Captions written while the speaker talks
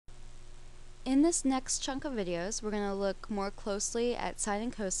In this next chunk of videos, we're going to look more closely at sine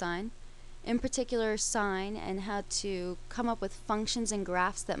and cosine, in particular sine, and how to come up with functions and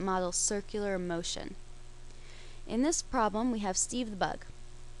graphs that model circular motion. In this problem, we have Steve the bug.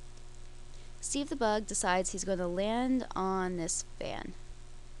 Steve the bug decides he's going to land on this fan.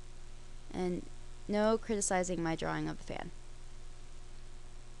 And no criticizing my drawing of the fan.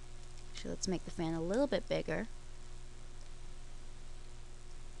 Actually, let's make the fan a little bit bigger.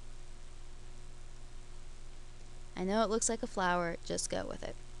 I know it looks like a flower, just go with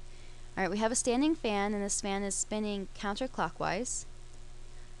it. Alright, we have a standing fan, and this fan is spinning counterclockwise.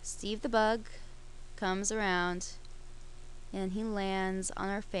 Steve the bug comes around, and he lands on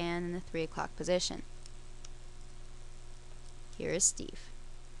our fan in the 3 o'clock position. Here is Steve.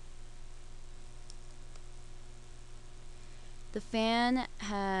 The fan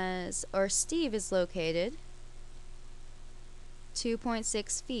has, or Steve is located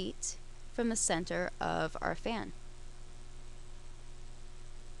 2.6 feet from the center of our fan.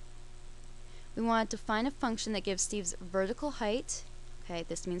 We want to find a function that gives Steve's vertical height, okay,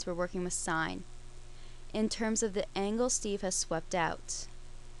 this means we're working with sine, in terms of the angle Steve has swept out.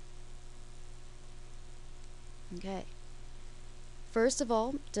 Okay. First of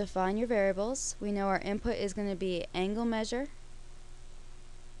all, define your variables. We know our input is going to be angle measure,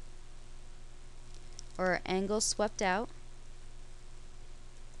 or angle swept out.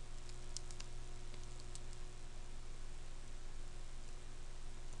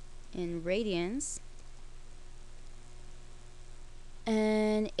 In radians,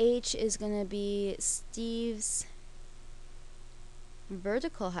 and h is going to be Steve's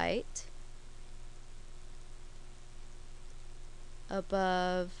vertical height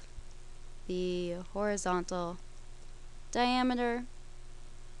above the horizontal diameter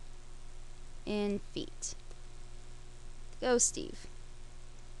in feet. Go, Steve.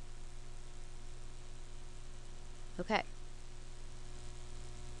 Okay.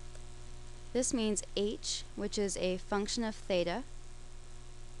 This means h, which is a function of theta.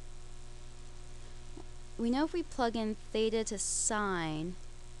 We know if we plug in theta to sine,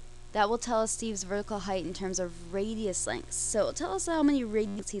 that will tell us Steve's vertical height in terms of radius lengths. So it will tell us how many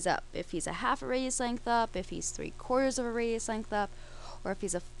radius he's up. If he's a half a radius length up, if he's 3/4 of a radius length up, or if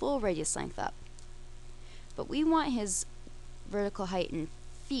he's a full radius length up. But we want his vertical height in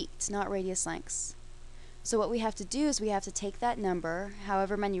feet, not radius lengths. So what we have to do is we have to take that number,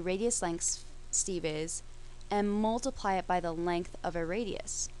 however many radius lengths Steve is, and multiply it by the length of a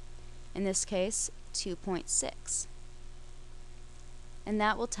radius. In this case, 2.6. And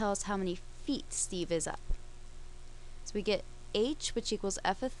that will tell us how many feet Steve is up. So we get h, which equals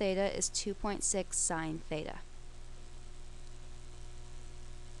f of theta, is 2.6 sine theta.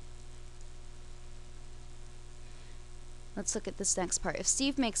 Let's look at this next part. If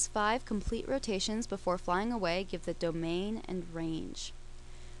Steve makes 5 complete rotations before flying away, give the domain and range.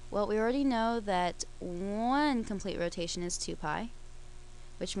 Well, we already know that 1 complete rotation is 2 pi,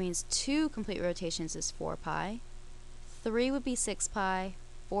 which means 2 complete rotations is 4 pi, 3 would be 6 pi,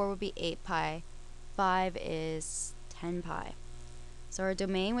 4 would be 8 pi, 5 is 10 pi. So our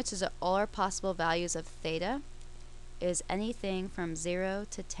domain, which is all our possible values of theta, is anything from 0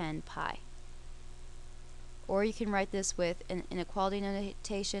 to 10 pi. Or you can write this with an inequality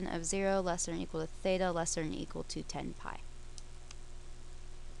notation of 0 less than or equal to theta less than or equal to 10 pi.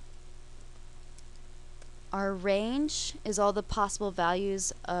 Our range is all the possible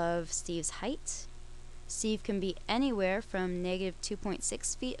values of Steve's height. Steve can be anywhere from negative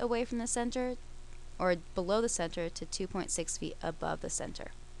 2.6 feet away from the center, or below the center, to 2.6 feet above the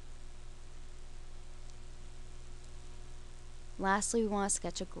center. Lastly, we want to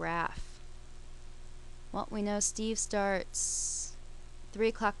sketch a graph. Well, we know Steve starts 3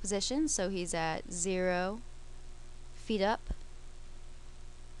 o'clock position, so he's at 0 feet up.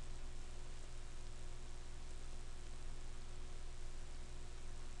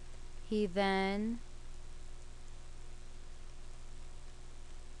 He then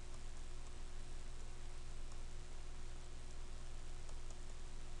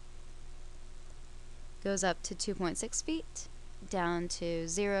goes up to 2.6 feet, down to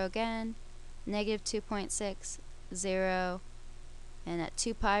 0 again, negative 2.6, 0, and at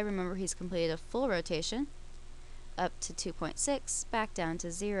 2 pi, remember he's completed a full rotation, up to 2.6, back down to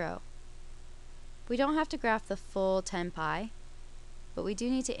 0. We don't have to graph the full 10 pi, but we do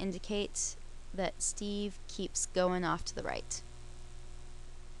need to indicate that Steve keeps going off to the right.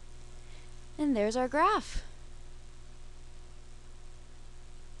 And there's our graph.